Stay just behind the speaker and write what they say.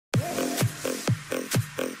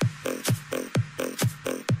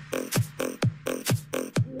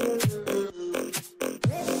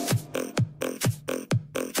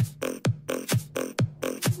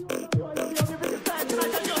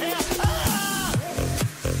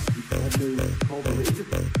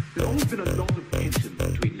There's always been a lot of tension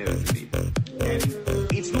between Lois and me. And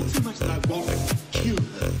it's not so much that I want to kill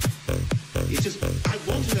her. It's just I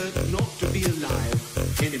want her not to be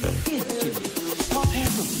alive anymore. What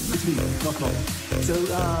happened? It's me, knock knock. So,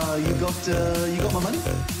 you got my money?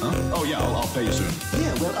 Huh? Oh yeah, I'll pay you soon.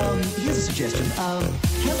 Yeah, well, here's a suggestion.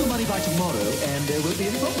 Have the money by tomorrow and there won't be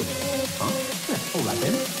any problem. Huh? Yeah, all right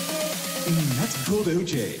then. That's good,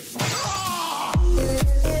 OJ.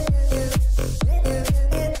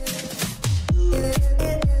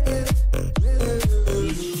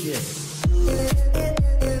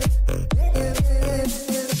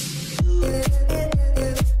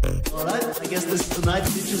 I guess this is the night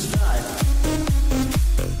bitches die.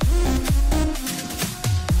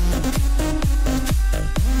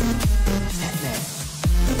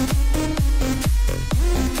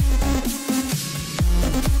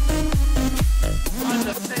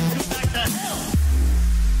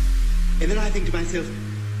 And then I think to myself,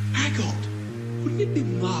 my God, wouldn't it be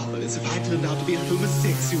marvelous if I turned out to be a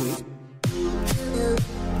homosexual?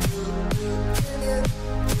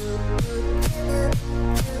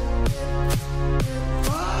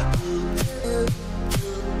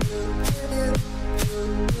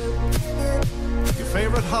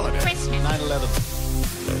 Favorite holiday? Christmas. 9/11.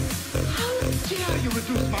 How dare you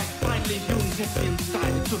reduce my finely hewn Hessian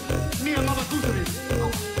style to mere Mama Bootery? Oh,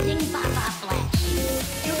 sing Baba Black Sheep.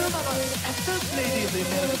 You know, Mama, as first lady of the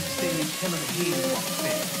American stage, Helen Hayes once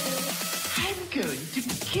said, I'm going to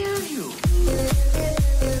kill you.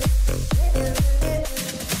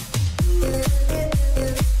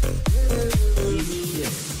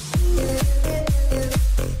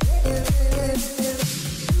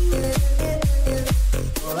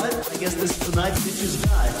 I guess this is the night bitches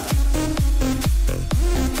die.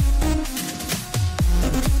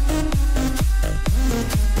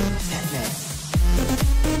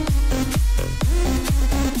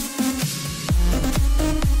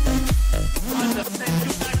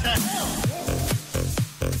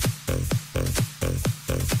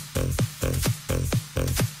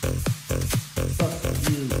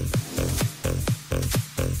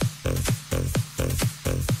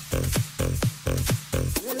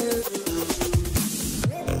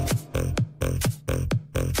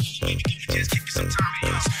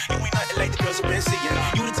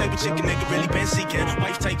 Chicken nigga really been seeking.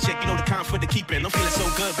 Wife type chick, you know the kind for the keeping. I'm feeling so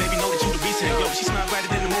good, baby, know that you the reason. Yo, she smile brighter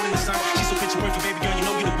than the moon in the sun. She's so picture perfect, baby girl, you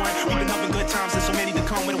know you the one. We've been having good times and so many to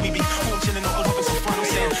come. When we be home chilling, all having some fun. I'm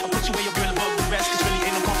saying, I'll put you way up real above the rest. Cause really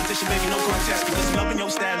ain't no competition, baby, no contest. Because I'm loving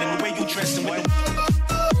your style and the way you dressing with the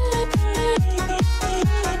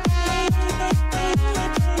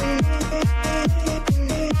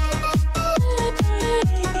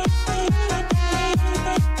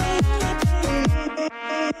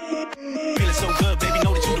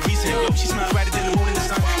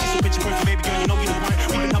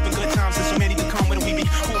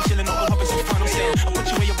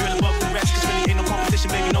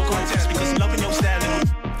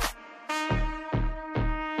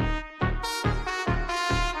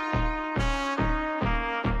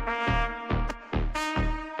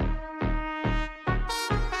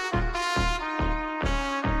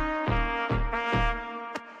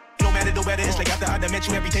met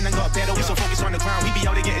you, everything done got better. We so focused on the grind, we be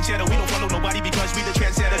out there getting cheddar. We don't follow nobody because we the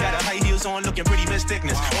trendsetter. Got her high heels on, looking pretty Miss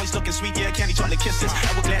Thickness. Always looking sweet, yeah, candy chocolate kisses.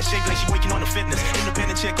 Hourglass shape like she waking on the fitness.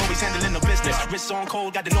 Independent chick, always handling the business. Wrists on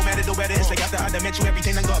cold, got the no matter the weather. It's like after I done met you,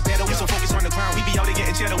 everything done got better. We so focused on the grind, we be out there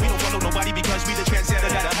getting cheddar. We don't follow nobody because we the trendsetter.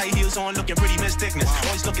 Got her high heels on, looking pretty Miss Thickness.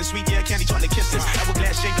 Always looking sweet, yeah, candy chocolate kisses.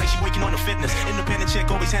 Hourglass shape like she waking on the fitness. Independent chick,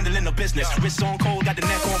 always handling the business. Wrists on cold, got the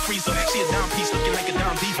neck on freezer. She a dime piece, looking like a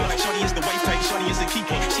dime diva. Shorty is the wife type, shorty is the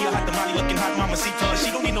keeper. She a hot tamale looking hot mama Sita.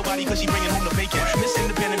 She don't need nobody cause she bringing home the bacon. Miss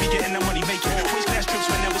Independent be getting that money making. First class trips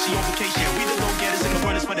whenever she on vacation. We the go-getters in the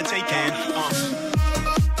world is for the taking.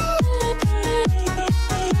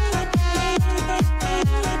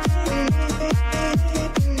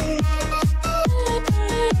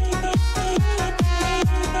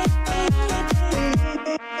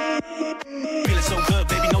 Feeling so good,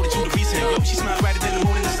 baby, know that you the reason. Yo, she smile brighter than the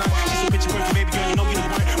moon in the sun. She's so picture perfect, baby girl, you know you the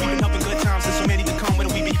one. We've been having good times and so many to come. When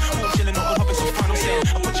we be home chilling, all having some fun. I'm saying,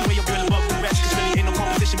 I'll put you way up real above the rest. Cause really ain't no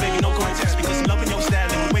competition, baby, no contest. Because I'm loving your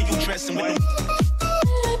style and the way you dressing with the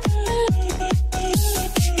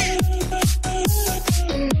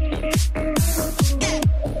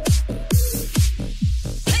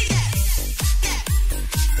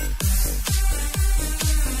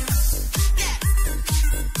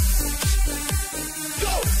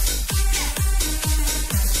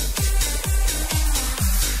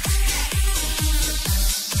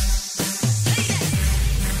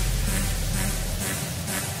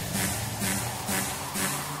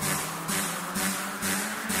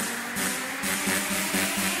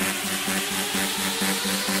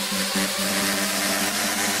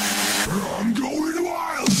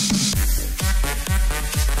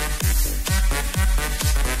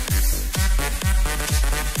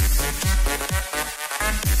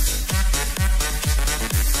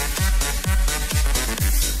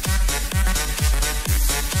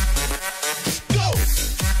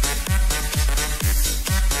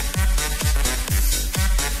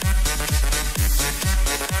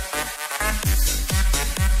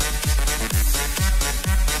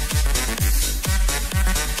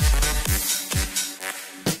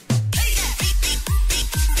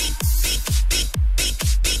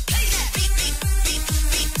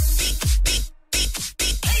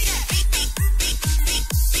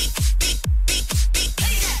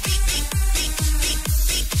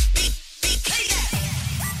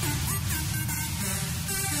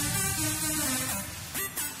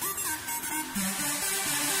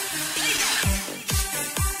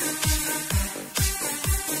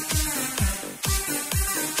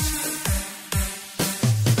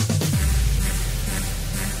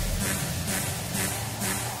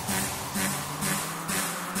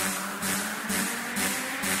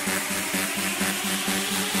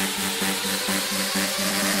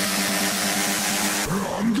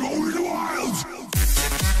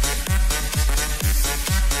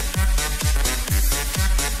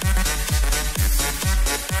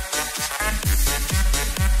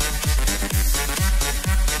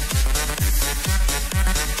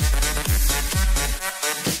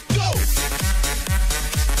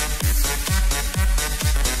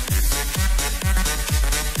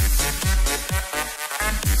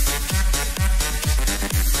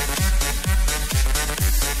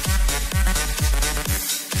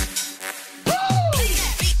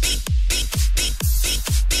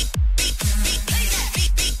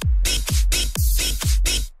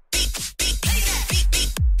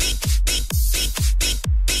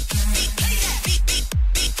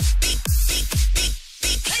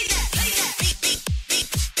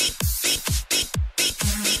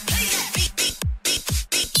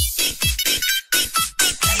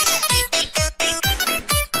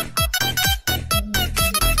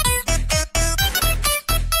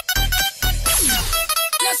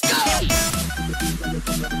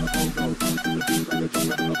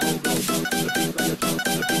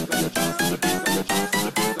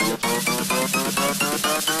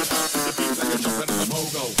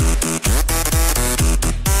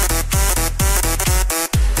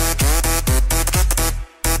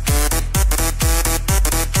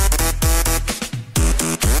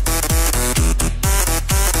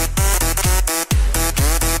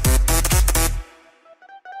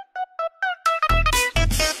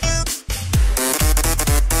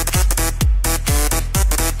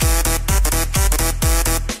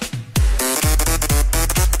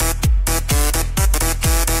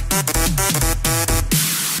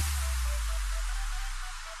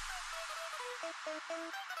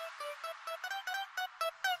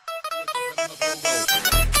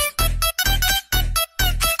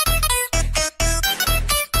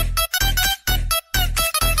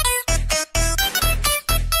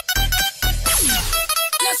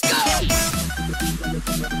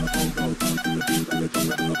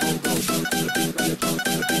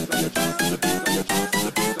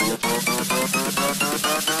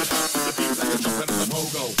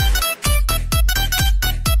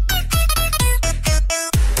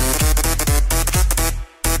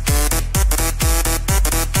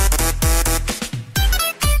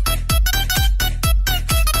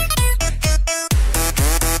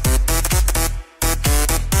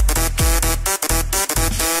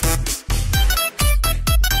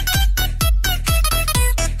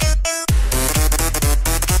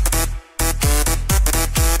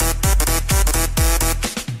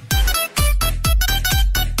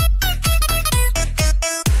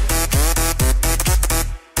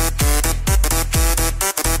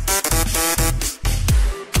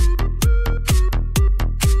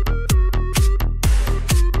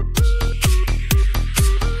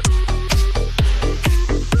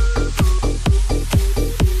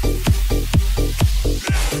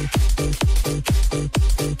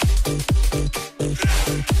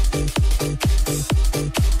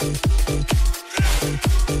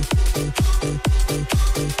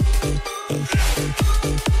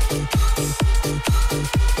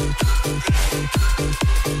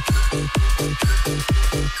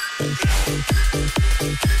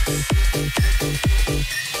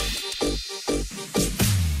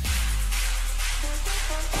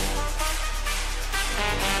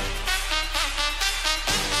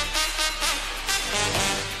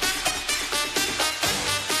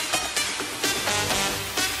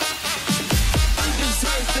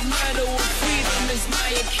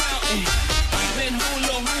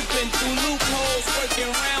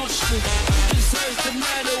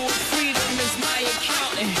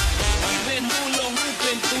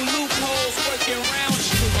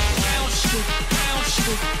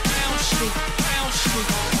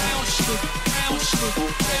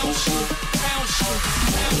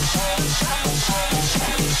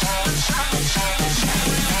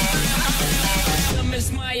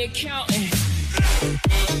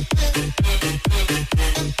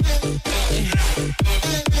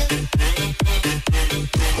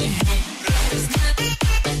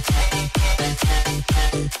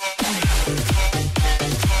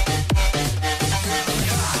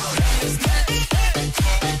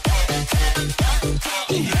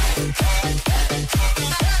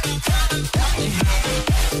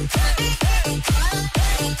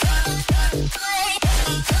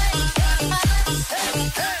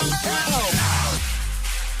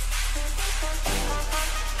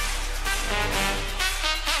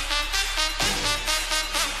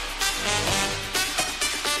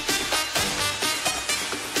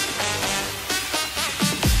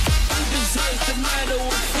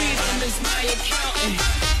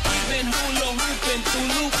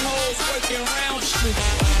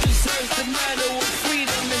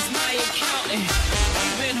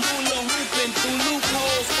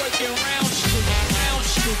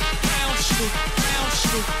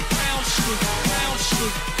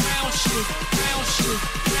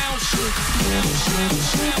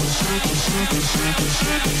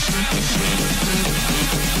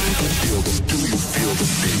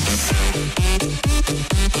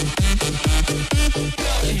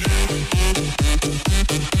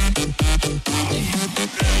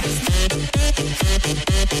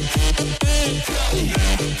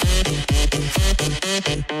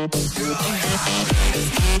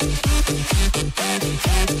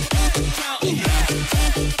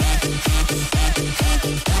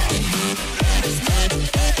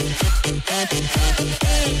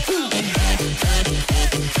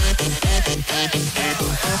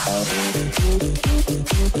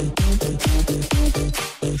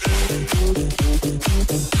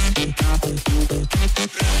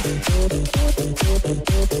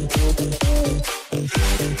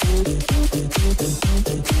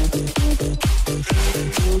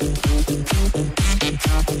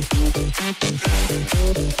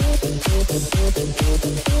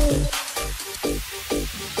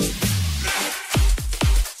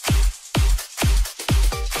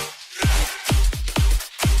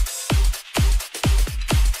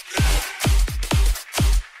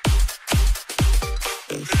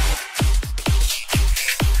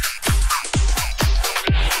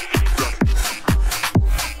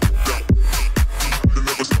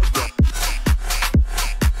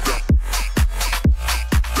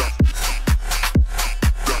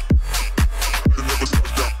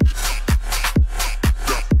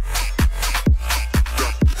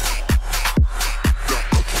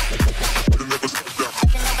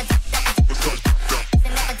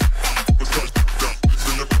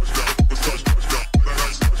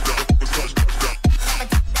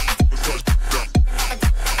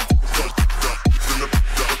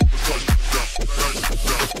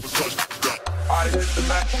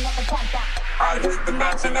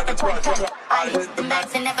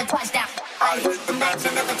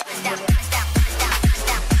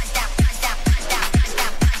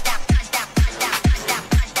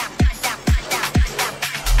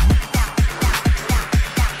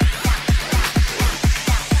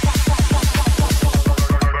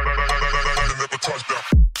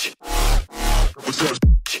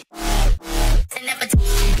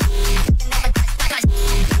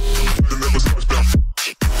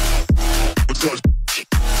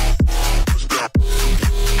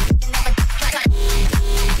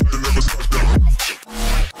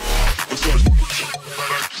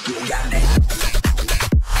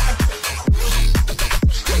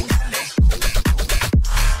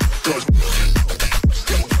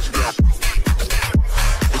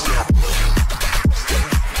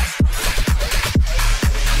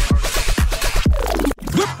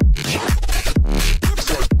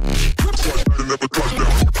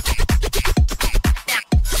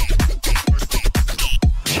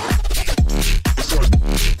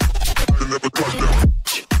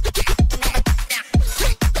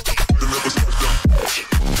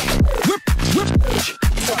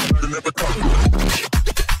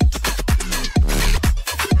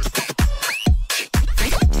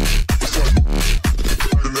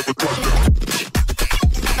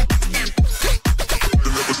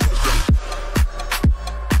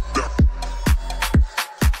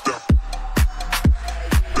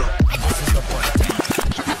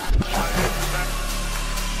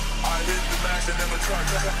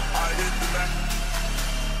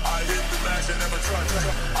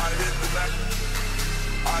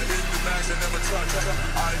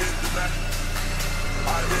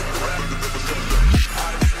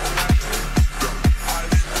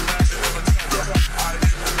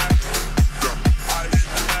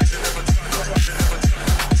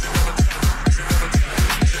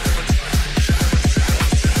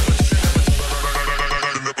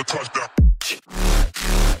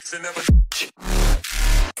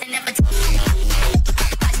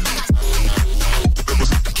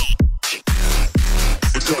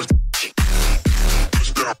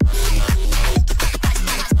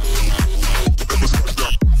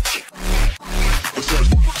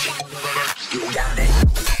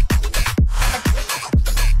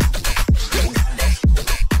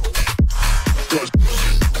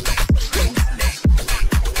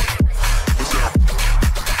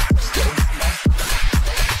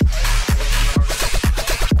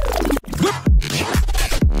Whoop!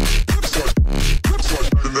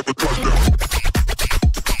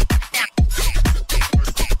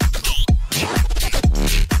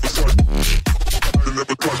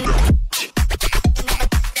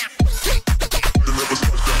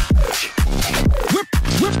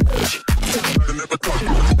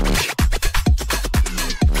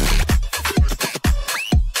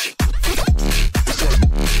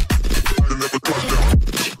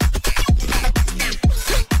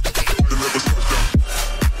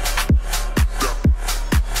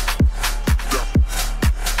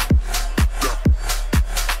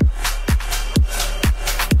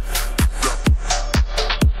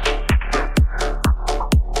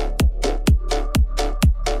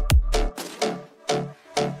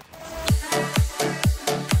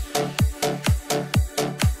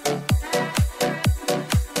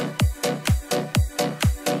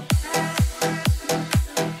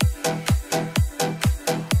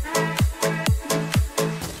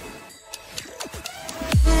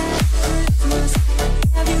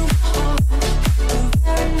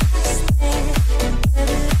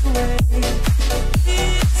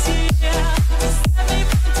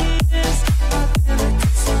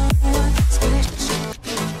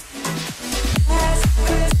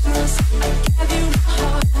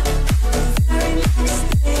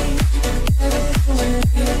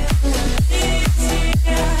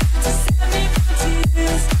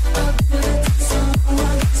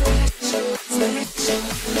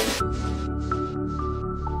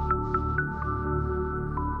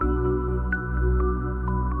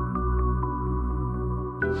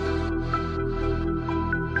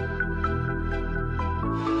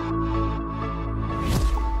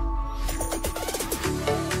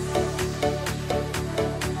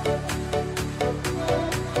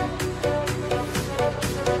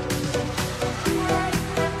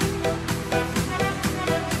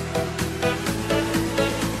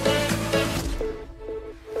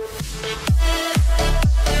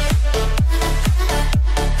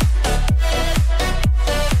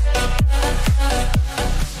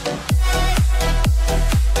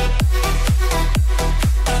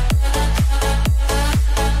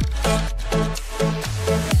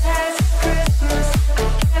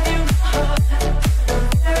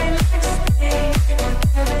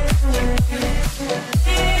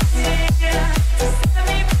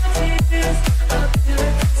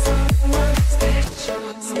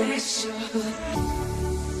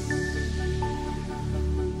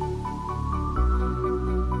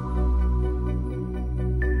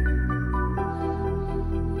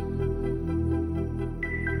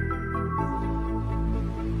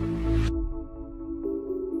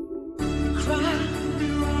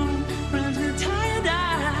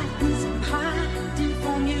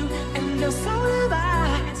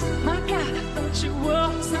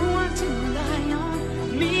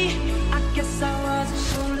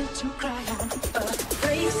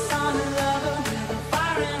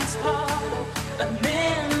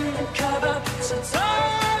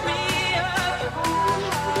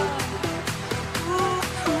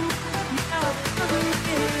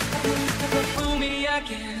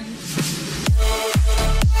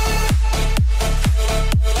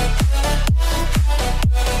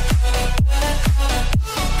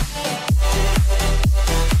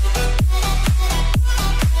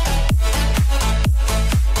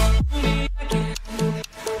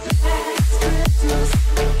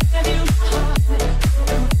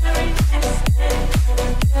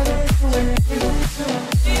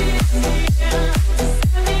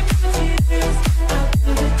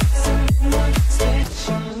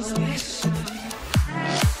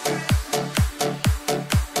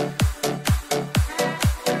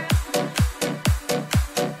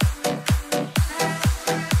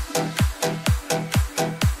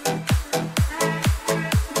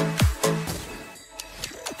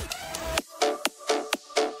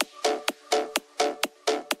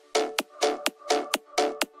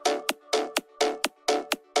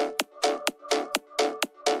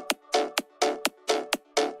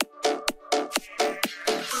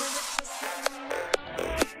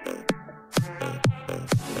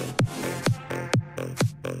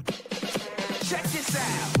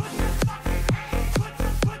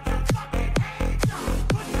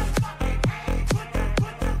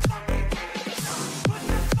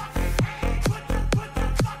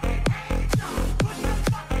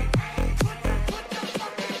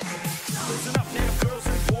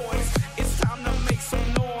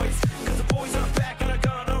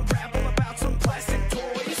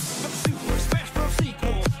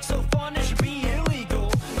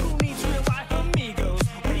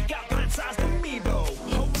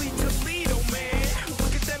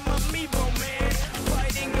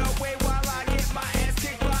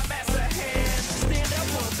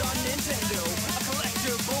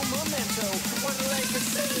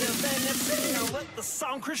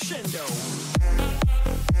 Crescendo.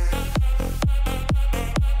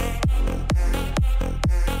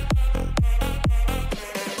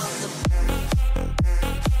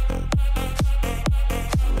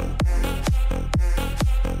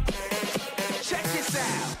 Check this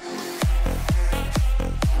out.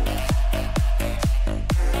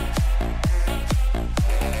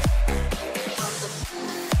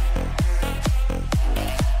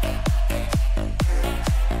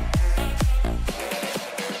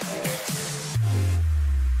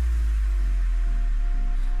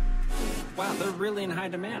 Wow, they're really in high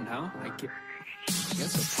demand, huh? I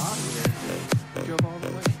guess they're popular. Drove all the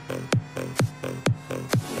way.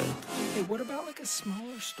 Hey, what about like a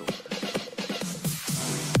smaller store?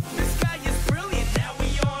 This guy is brilliant. Now we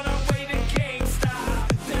on our way to GameStop.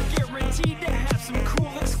 They're guaranteed to have some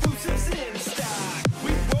cool exclusives in stock.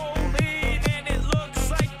 We roll in and it looks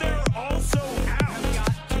like they're also out. I've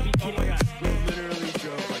got to be kidding. Oh my God, we literally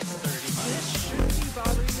drove like 30 miles. This shouldn't be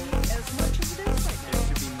bothering me as much as it is right now.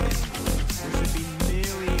 There should be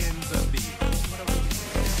millions of these. What are we doing?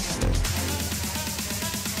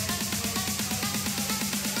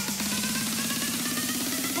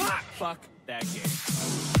 Fuck that game.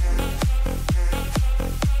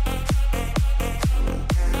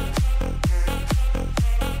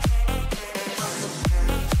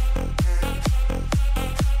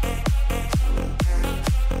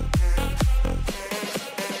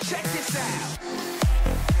 Check this out.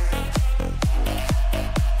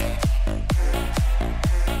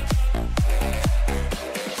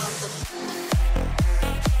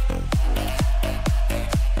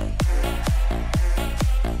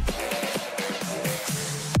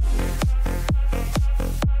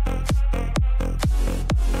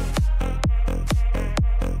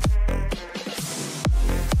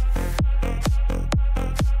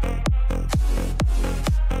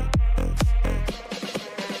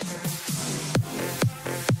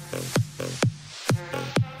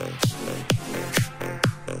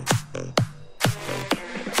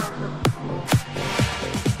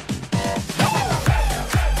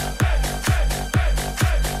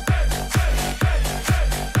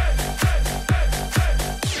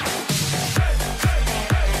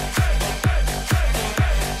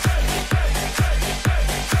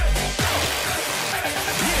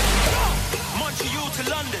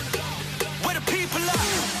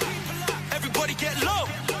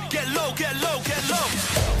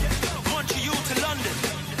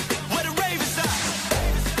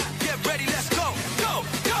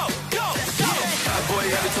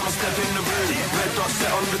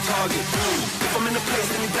 Target. If I'm in the place,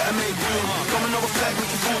 then you better make room. Coming over flag,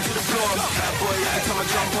 make you fall to the floor. Bad boy, every time I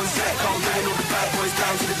jump on set, I'm bringing all the bad boys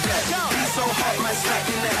down to the deck. Be so hot, man, snap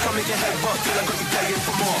your neck. I'll make your head rock till I got you begging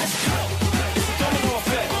for more. It's a domino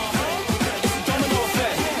effect. It's a domino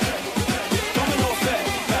effect. Domino effect.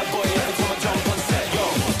 Bad boy, every time I jump on set, yo.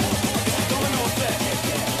 It's a domino effect.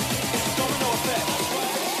 It's a domino effect.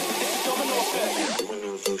 It's a domino effect.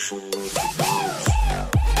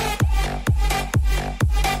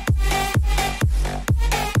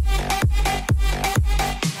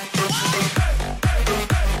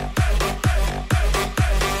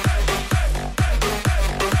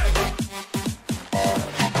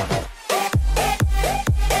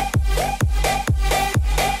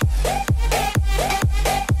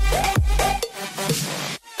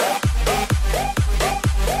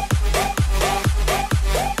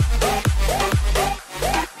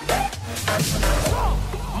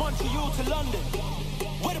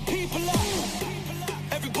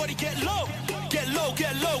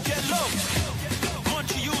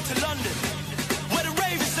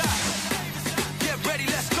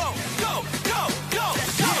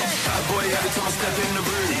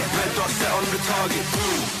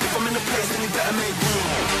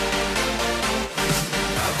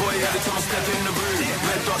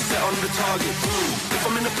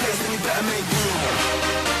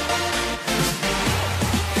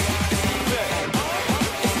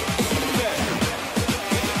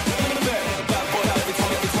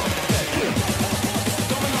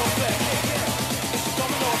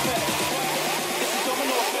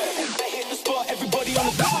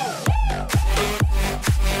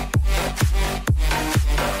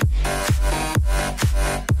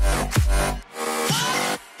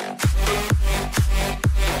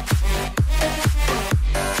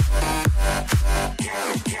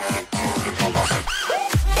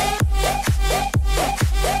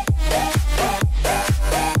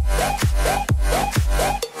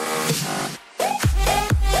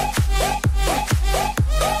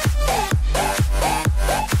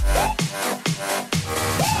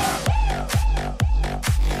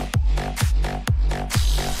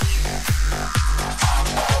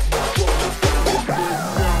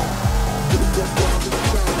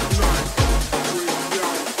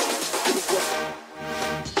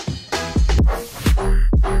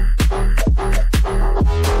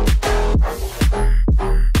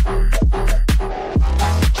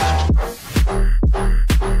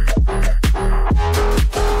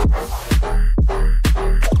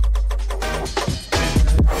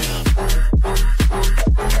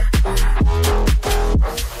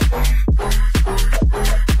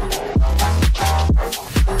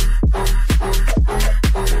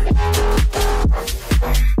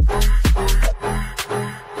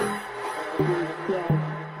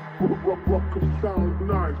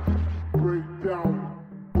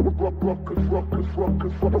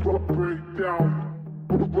 Break down.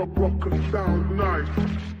 Ruckus sounds nice.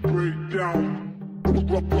 Break down.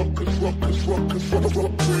 Ruckus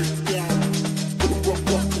break down. Ruckus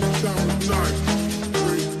sounds nice.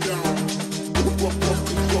 Break down.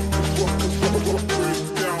 Ruckus